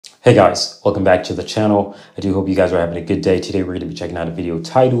Hey guys, welcome back to the channel. I do hope you guys are having a good day. Today we're going to be checking out a video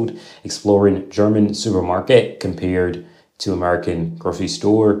titled Exploring German Supermarket Compared to American Grocery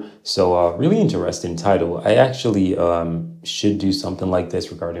Store. So really interesting title. I actually should do something like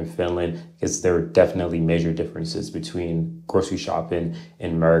this regarding Finland because there are definitely major differences between grocery shopping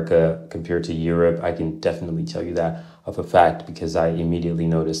in America compared to Europe. I can definitely tell you that of a fact because I immediately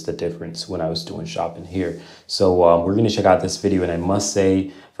noticed the difference when I was doing shopping here. So we're going to check out this video, and I must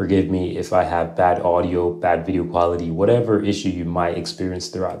say, forgive me if I have bad audio, bad video quality, whatever issue you might experience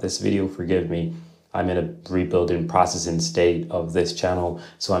throughout this video, forgive me. I'm in a rebuilding processing state of this channel,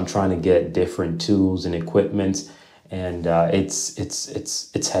 so I'm trying to get different tools and equipment, and it's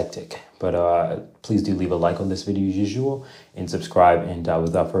hectic. But please do leave a like on this video as usual and subscribe. And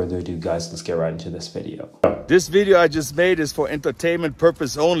without further ado, guys, let's get right into this video. This video I just made is for entertainment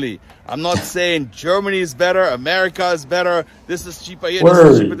purpose only. I'm not saying Germany is better, America is better, this is cheaper here, this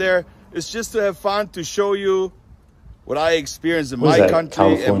is cheaper there. It's just to have fun, to show you what I experienced in my country,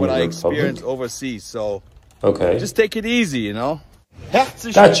 California, and what I experienced overseas. So just take it easy, you know.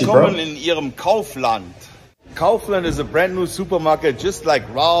 Herzlich willkommen in Ihrem Kaufland. Kaufland is a brand new supermarket, just like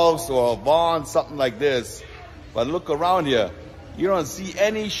Ralph's or Vaughn's, something like this. But look around here. You don't see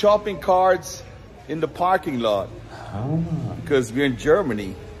any shopping carts in the parking lot because we're in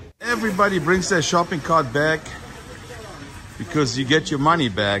Germany. Everybody brings their shopping cart back because you get your money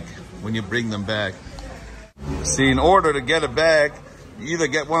back when you bring them back. See, in order to get it back, you either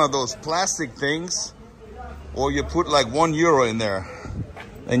get one of those plastic things or you put like €1 in there.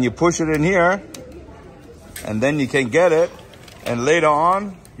 Then you push it in here and then you can get it. And later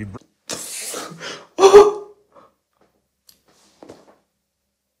on, you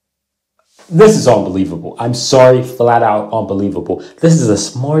This is unbelievable. I'm sorry, flat out unbelievable. This is the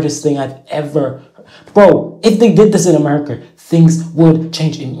smartest thing I've ever... Bro, if they did this in America, things would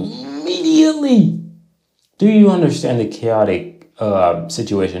change immediately. Do you understand the chaotic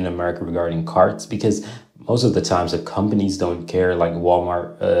situation in America regarding carts? Because most of the times the companies don't care, like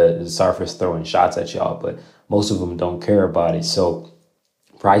Walmart, sorry for throwing shots at y'all, but most of them don't care about it. So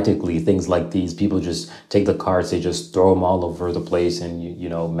practically things like these, people just take the carts, they just throw them all over the place, and you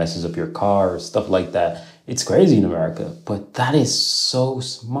know, messes up your car or stuff like that. It's crazy in America, but that is so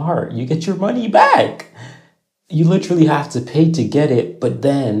smart. You get your money back. You literally have to pay to get it, but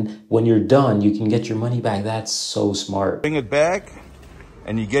then when you're done, you can get your money back. That's so smart. Bring it back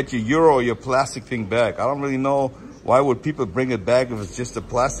and you get your euro or your plastic thing back. I don't really know why would people bring it back if it's just a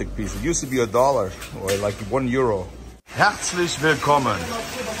plastic piece. It used to be $1 or like €1. Herzlich willkommen.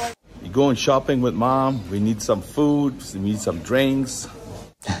 You're going shopping with mom. We need some food. We need some drinks.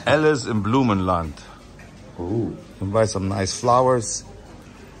 Alice in Blumenland. Ooh. You can buy some nice flowers.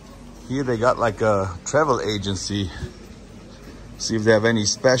 Here they got like a travel agency. See if they have any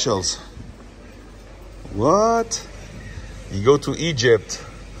specials. What? You go to Egypt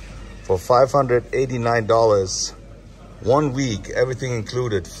for $589. 1 week, everything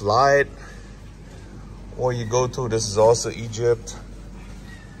included. Flight. Or you go to, this is also Egypt.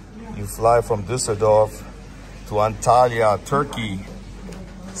 You fly from Düsseldorf to Antalya, Turkey.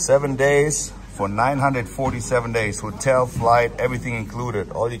 7 days for 947 days. Hotel, flight, everything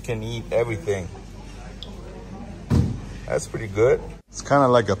included. All you can eat, everything. That's pretty good. It's kind of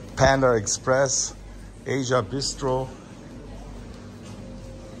like a Panda Express, Asia Bistro,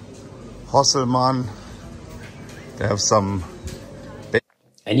 Hosselmann. They have some...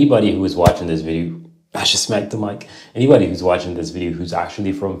 Anybody who is watching this video, I just smacked the mic. Anybody who's watching this video who's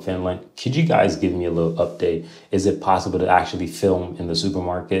actually from Finland, could you guys give me a little update? Is it possible to actually film in the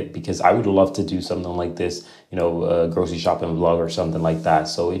supermarket? Because I would love to do something like this, you know, a grocery shopping vlog or something like that.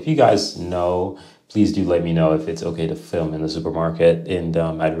 So if you guys know, please do let me know if it's okay to film in the supermarket, and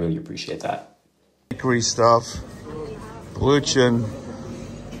I'd really appreciate that. Bakery stuff, Brötchen,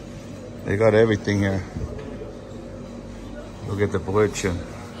 they got everything here. Look at the Brötchen.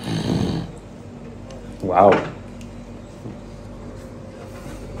 Wow.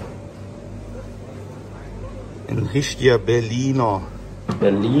 In richtiger Berliner.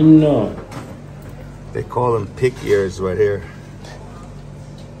 Berliner. They call them pig ears right here.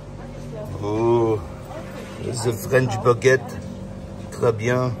 Ooh, this is a French baguette. Très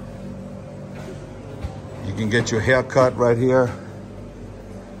bien. You can get your hair cut right here.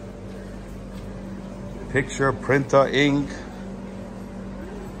 Picture, printer, ink.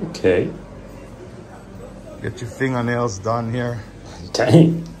 Okay. Get your fingernails done here.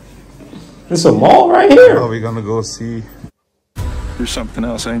 Dang. There's a mall right here. Now we're gonna go see. You're something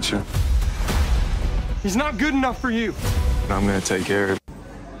else, ain't you? He's not good enough for you. I'm gonna take care of it.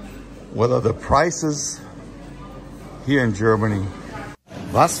 What are the prices here in Germany?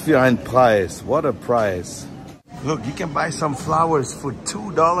 Was für ein Preis. What a price. Look, you can buy some flowers for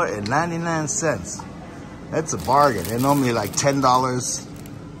 $2.99. That's a bargain. They're normally like $10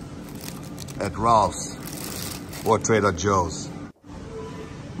 at Ralph's or Trader Joe's.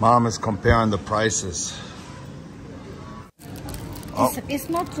 Mom is comparing the prices. Oh. It's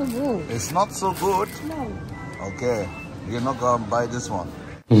not so good. It's not so good? No. Okay, you're not gonna buy this one.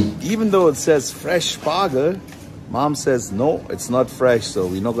 Even though it says fresh spargel, Mom says, no, it's not fresh, so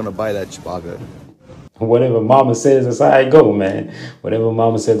we're not gonna buy that spargel. Whatever Mama says, that's how I go, man. Whatever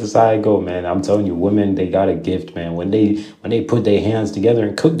Mama says, that's how I go, man. I'm telling you, women, they got a gift, man. When they put their hands together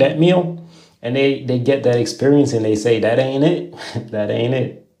and cook that meal, and they get that experience, and they say, that ain't it, that ain't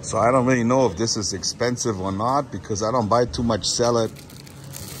it. So I don't really know if this is expensive or not because I don't buy too much salad.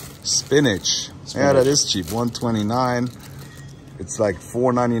 Spinach. Yeah, that is cheap. $1.29. It's like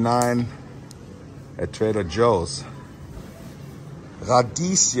 $4.99 at Trader Joe's.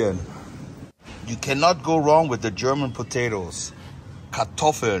 Radieschen. You cannot go wrong with the German potatoes.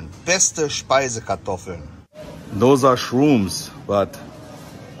 Kartoffeln. Beste Speisekartoffeln. Those are shrooms, but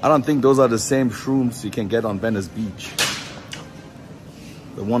I don't think those are the same shrooms you can get on Venice Beach.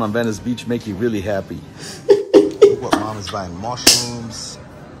 The one on Venice Beach make you really happy. Look what Mom is buying. Mushrooms,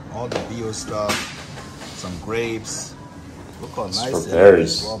 all the bio stuff, some grapes. Look how nice it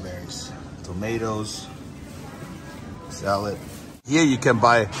is. Strawberries, tomatoes, salad. Here you can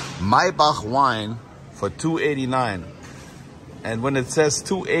buy Maybach wine for $2.89. And when it says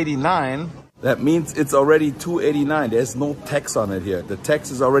 $2.89, that means it's already $2.89. There's no tax on it here. The tax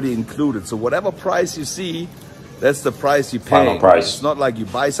is already included. So whatever price you see, that's the price you pay. Final price. It's not like you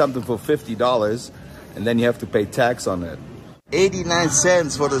buy something for $50 and then you have to pay tax on it. 89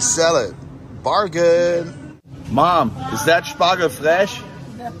 cents for the salad. Bargain. Mom, is that spargel fresh?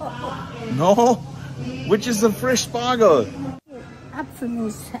 No. No? Which is the fresh spargel?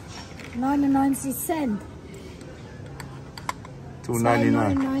 Apfelmus, 99 cent.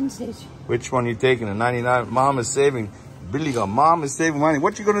 $2.99. Which one you taking? The 99? Mom is saving. Billiger. Mom is saving money.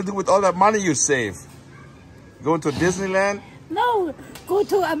 What you gonna do with all that money you save? Going to Disneyland? No, go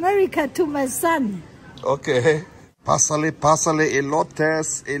to America to my son. Okay. Pásale,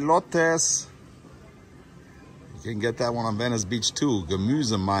 elotes, elotes. You can get that one on Venice Beach too.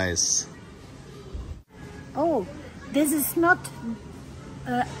 Gemüsemais. Oh, this is not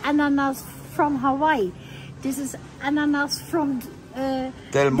ananas from Hawaii. This is ananas from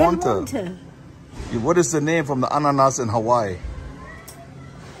Del Monte. What is the name from the ananas in Hawaii?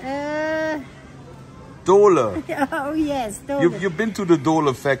 Dole. Oh, yes, Dole. You've been to the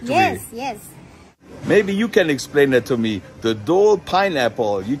Dole factory. Yes, yes. Maybe you can explain that to me. The Dole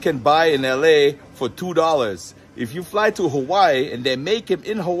pineapple you can buy in LA for $2. If you fly to Hawaii and they make them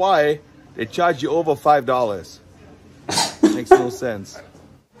in Hawaii, they charge you over $5. Makes no sense.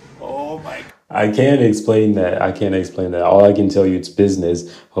 Oh my. I can't explain that. I can't explain that. All I can tell you, it's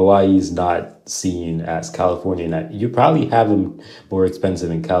business. Hawaii is not seen as California. And you probably have them more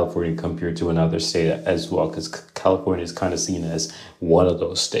expensive in California compared to another state as well, because California is kind of seen as one of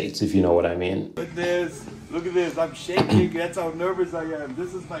those states, if you know what I mean. Look at this. Look at this. I'm shaking. That's how nervous I am.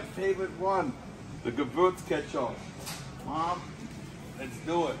 This is my favorite one. The Gewürzketchup. Mom, let's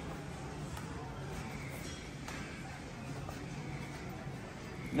do it.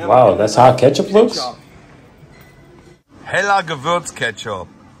 Wow, that's how ketchup looks? Heller Gewürzketchup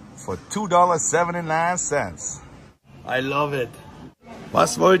for $2.79. I love it.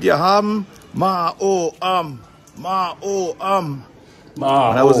 Was wollt ihr haben? Ma-o-am. Ma-o-am. When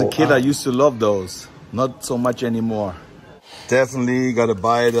I was a kid, I used to love those. Not so much anymore. Definitely gotta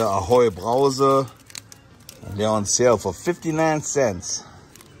buy the Ahoy Brause. They're on sale for 59 cents.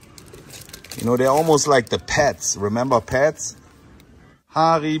 You know, they're almost like the Pets. Remember Pets?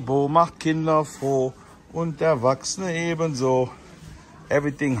 Haribo macht Kinder froh und Erwachsene ebenso.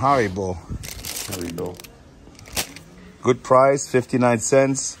 Everything Haribo. Haribo. Good price, 59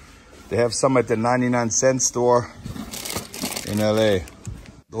 cents. They have some at the 99-cent store in LA.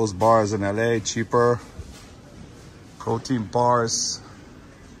 Those bars in LA, cheaper. Protein bars.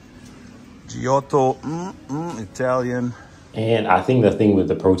 Giotto, Italian. And I think the thing with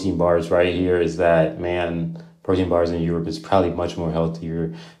the protein bars right here is that, man, protein bars in Europe is probably much more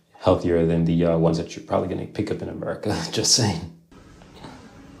healthier than the ones that you're probably going to pick up in America. Just saying.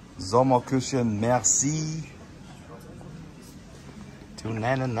 Sommerküchen, merci.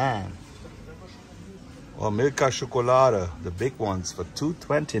 $2.99. Or Milka Schokolade, the big ones for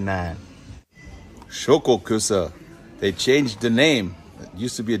 $2.29. Schokoküsse. They changed the name. It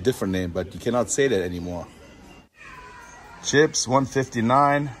used to be a different name, but you cannot say that anymore. Chips,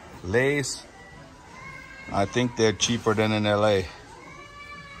 $1.59. Lay's. I think they're cheaper than in LA.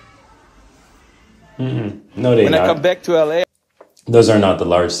 No, they're When I not. come back to LA, Those are not the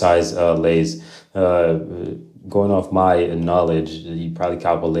large size Lays. Going off my knowledge, you probably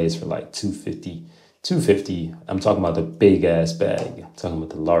cop a Lays for like 250. 250. I'm talking about the big ass bag. I'm talking about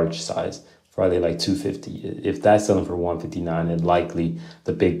the large size. Probably like 250. If that's selling for 159, then likely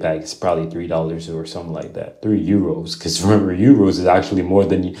the big bag is probably $3 or something like that. €3. Because remember, euros is actually more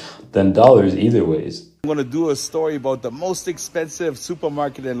than dollars either ways. I'm going to do a story about the most expensive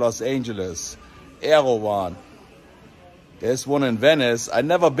supermarket in Los Angeles, Erewhon. There's one in Venice. I've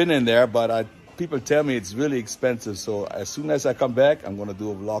never been in there, but people tell me it's really expensive. So as soon as I come back, I'm going to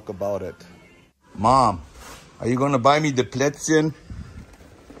do a vlog about it. Mom, are you going to buy me the Plätzchen?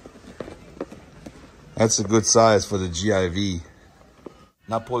 That's a good size for the GIV.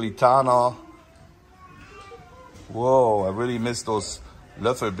 Napolitano. Whoa, I really miss those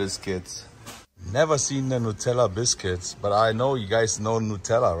Löffel biscuits. Never seen the Nutella biscuits, but I know you guys know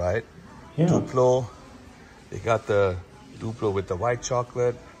Nutella, right? Yeah. Duplo. They got the Duplo with the white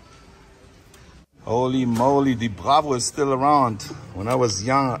chocolate. Holy moly, the Bravo is still around. When I was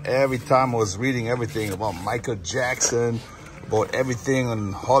young, every time I was reading everything about Michael Jackson, about everything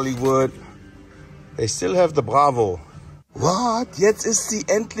in Hollywood. They still have the Bravo. What? Jetzt ist sie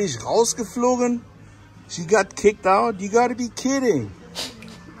endlich rausgeflogen? She got kicked out? You gotta be kidding.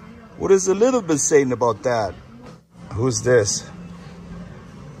 What is Elizabeth saying about that? Who's this?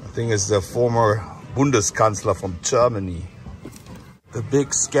 I think it's the former Bundeskanzler from Germany. The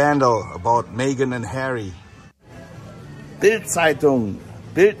big scandal about Meghan and Harry. Bild Zeitung.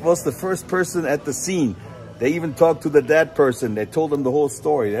 Bild was the first person at the scene. They even talked to the dead person. They told them the whole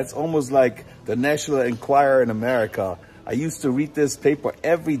story. That's almost like the National Enquirer in America. I used to read this paper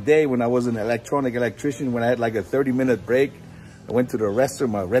every day when I was an electrician, when I had like a 30-minute break. I went to the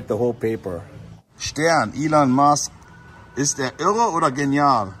restroom, I read the whole paper. Stern, Elon Musk. Ist irre oder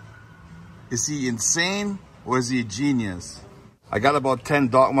genial? Is he insane or is he a genius? I got about 10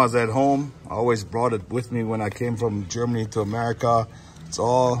 dogmas at home. I always brought it with me when I came from Germany to America. It's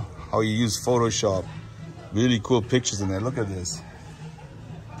all how you use Photoshop. Really cool pictures in there. Look at this.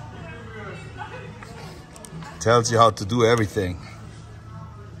 Tells you how to do everything.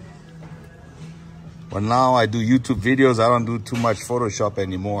 But now I do YouTube videos. I don't do too much Photoshop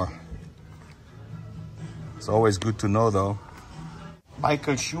anymore. It's always good to know though.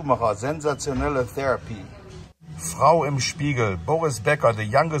 Michael Schumacher, sensationelle therapy. Frau im Spiegel. Boris Becker, the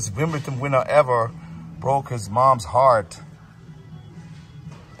youngest Wimbledon winner ever, broke his mom's heart.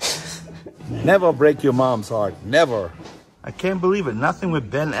 Never break your mom's heart. Never. I can't believe it. Nothing with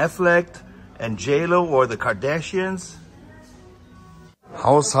Ben Affleck and J-Lo or the Kardashians.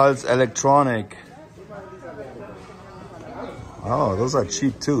 Haushaltselektronik. Oh, those are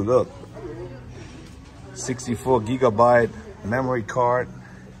cheap too. Look. 64 gigabyte memory card.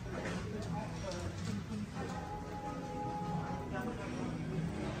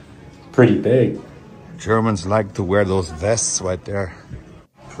 Pretty big. Germans like to wear those vests right there.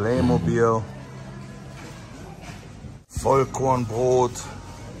 Playmobil, Vollkornbrot,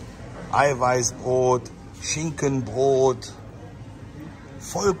 Eiweißbrot, Schinkenbrot,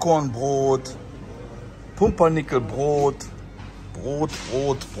 Vollkornbrot, Pumpernickelbrot,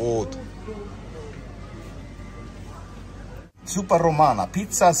 Brot. Super Romana,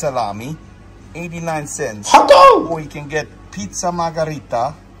 pizza salami, 89 cents. Hot dog! Or you can get pizza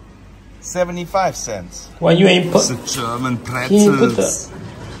margarita, 75 cents. Why you ain't put... The German pretzels.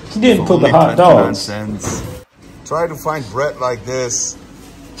 He didn't put Only the hot 29 dogs. cents. Try to find bread like this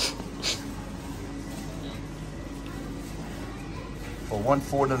for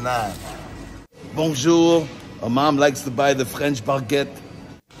 $1.49. Bonjour. My mom likes to buy the French baguette.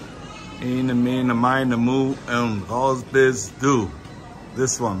 Ene, mene, meine, mu, and raus bist du.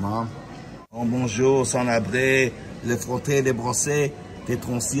 This one, Mom. Oh, bonjour, sans abré, le frotté, le brossé, des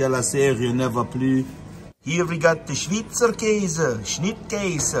troncis à la serre, rien ne va plus. Here we got the Schweizer Käse,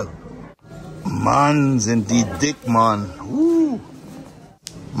 Schnittkäse. Mann, sind die dick, Mann. Woo.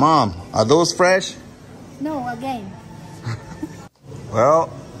 Mom, are those fresh? No, again. Well,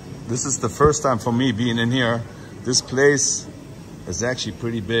 this is the first time for me being in here. This place is actually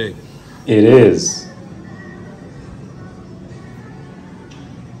pretty big. It is.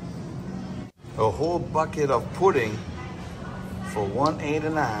 A whole bucket of pudding for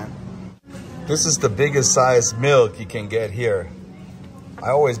 $1.89. This is the biggest size milk you can get here. I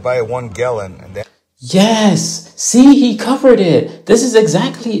always buy 1 gallon and then... Yes. See, he covered it. This is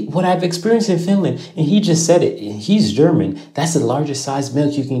exactly what I've experienced in Finland. And he just said it. He's German. That's the largest size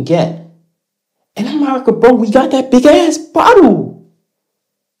milk you can get. In America, bro, we got that big ass bottle.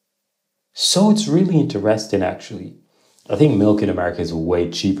 So it's really interesting, actually. I think milk in America is way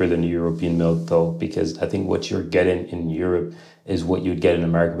cheaper than European milk, though, because I think what you're getting in Europe is what you'd get in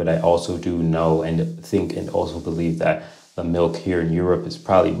America. But I also do know and think and also believe that the milk here in Europe is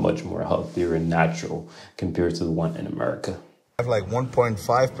probably much more healthier and natural compared to the one in America. Have like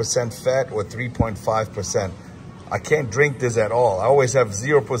 1.5% fat or 3.5%. I can't drink this at all. I always have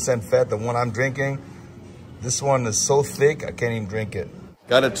 0% fat. The one I'm drinking, this one is so thick, I can't even drink it.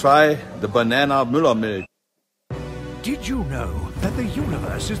 Gotta try the banana Müller milk. Did you know that the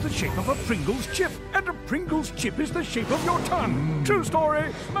universe is the shape of a Pringles chip, and a Pringles chip is the shape of your tongue? True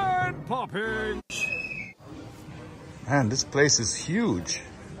story, man popping. Man, this place is huge.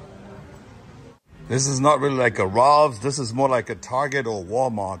 This is not really like a Ralph's. This is more like a Target or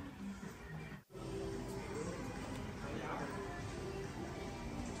Walmart.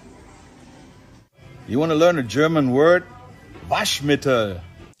 You want to learn a German word? Waschmittel.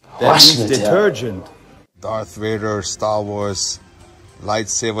 That means detergent. Darth Vader, Star Wars,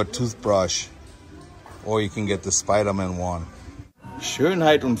 lightsaber toothbrush. Or you can get the Spider-Man one.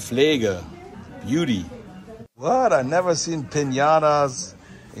 Schönheit und Pflege. Beauty. What? I never seen piñatas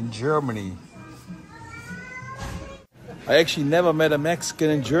in Germany. I actually never met a Mexican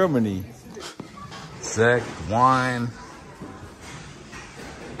in Germany. Sekt, wine.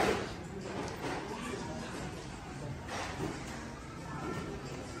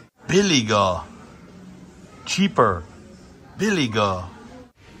 Billiger. Cheaper. Billiger.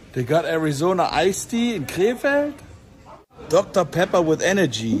 They got Arizona iced tea in Krefeld? Dr. Pepper with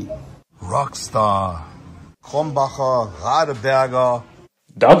energy. Rockstar. Krombacher, Radeberger.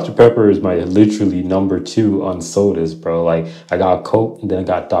 Dr. Pepper is my literally number 2 on sodas, bro. Like, I got Coke and then I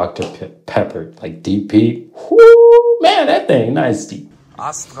got Dr. Pepper. Like, DP. Whoo, man, that thing nice deep.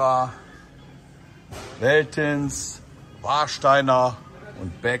 Astra, Veltins, Warsteiner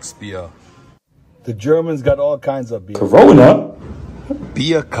und Beck's Beer. The Germans got all kinds of beer. Corona.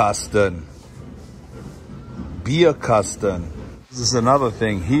 Bierkasten. Bierkasten. This is another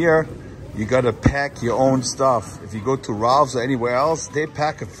thing. Here, you gotta pack your own stuff. If you go to Ralph's or anywhere else, they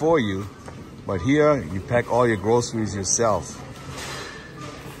pack it for you. But here, you pack all your groceries yourself.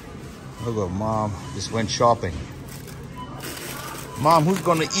 Look at Mom, just went shopping. Mom, who's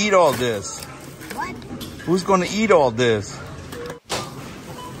gonna eat all this? What? Who's gonna eat all this?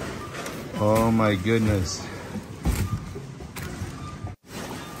 Oh my goodness.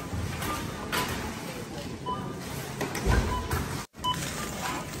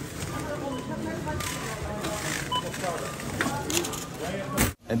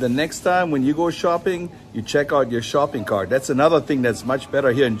 And the next time when you go shopping, you check out your shopping cart. That's another thing that's much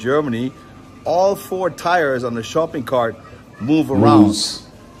better here in Germany. All 4 tires on the shopping cart move around.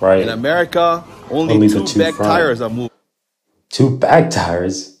 Right. In America, only 2 back tires are moving. 2 back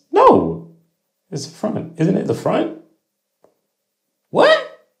tires? No. It's the front. Isn't it the front? What?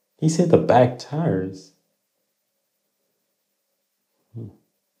 He said the back tires.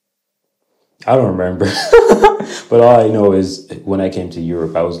 I don't remember. But all I know is when I came to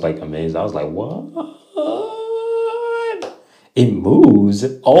Europe, I was like amazed. I was like, what? It moves.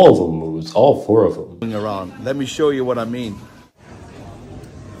 All of them moves. All 4 of them. Around. Let me show you what I mean.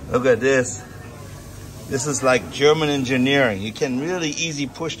 Look at this. This is like German engineering. You can really easy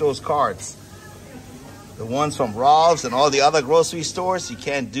push those carts. The ones from Ralph's and all the other grocery stores, you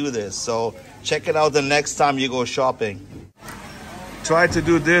can't do this. So check it out the next time you go shopping. Try to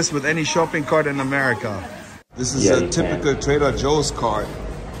do this with any shopping cart in America. This is a typical Trader Joe's cart.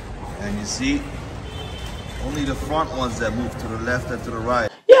 And you see, only the front ones that move to the left and to the right.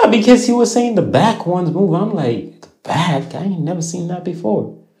 Yeah, because he was saying the back ones move. I'm like, the back? I ain't never seen that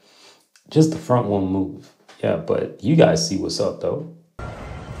before. Just the front one move. Yeah, but you guys see what's up, though.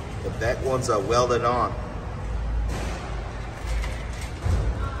 The back ones are welded on.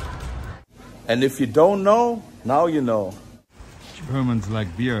 And if you don't know, now you know. German's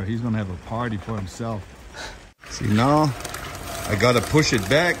like beer. He's gonna have a party for himself. See, now I gotta push it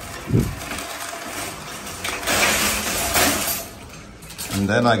back. And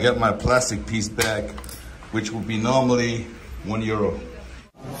then I get my plastic piece back, which would be normally €1.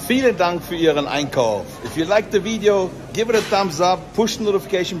 Vielen Dank für Ihren Einkauf. If you liked the video, give it a thumbs up, push the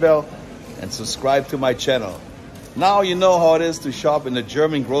notification bell, and subscribe to my channel. Now you know how it is to shop in a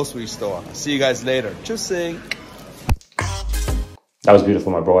German grocery store. See you guys later. Tschüssing. That was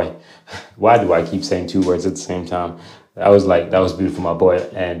beautiful, my boy. Why do I keep saying 2 words at the same time? I was like, that was beautiful, my boy,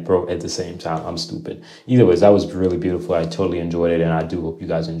 and bro at the same time. I'm stupid. Either way, that was really beautiful. I totally enjoyed it, and I do hope you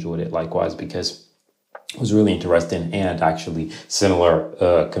guys enjoyed it likewise, because It was really interesting and actually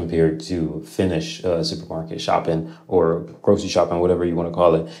similar compared to Finnish supermarket shopping or grocery shopping, whatever you want to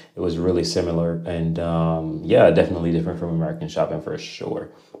call it. It was really similar and yeah, definitely different from American shopping for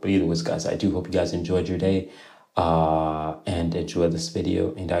sure. But either way, guys, I do hope you guys enjoyed your day and enjoyed this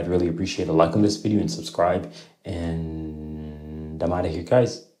video. And I'd really appreciate a like on this video and subscribe. And I'm out of here,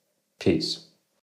 guys. Peace.